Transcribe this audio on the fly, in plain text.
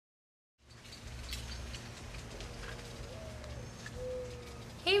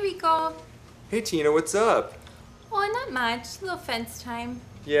Hey, Rico. Hey Tina, what's up? Oh, not much. A little fence time.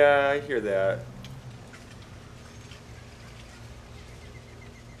 Yeah, I hear that.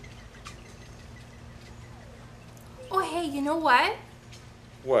 Oh, hey, you know what?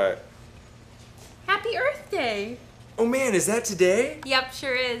 What? Happy Earth Day. Oh man, is that today? Yep,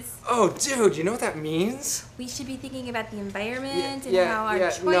 sure is. Oh dude, you know what that means? We should be thinking about the environment and Yeah, how our yeah,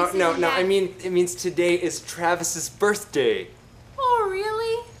 choices no, and that. I mean, it means today is Travis's birthday. Oh,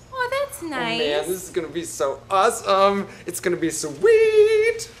 really? Oh, that's nice. Oh man, this is gonna be so awesome. It's gonna be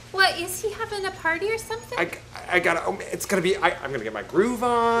sweet. What, is he having a party or something? I gotta, it's gonna be, I'm gonna get my groove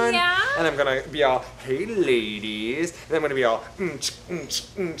on. Yeah? And I'm gonna be all, hey ladies. And I'm gonna be all,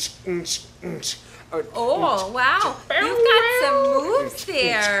 Oh, wow. You've got some moves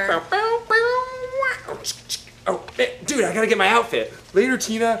there. Oh, dude, I gotta get my outfit. Later,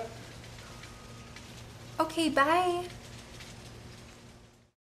 Tina. Okay, bye.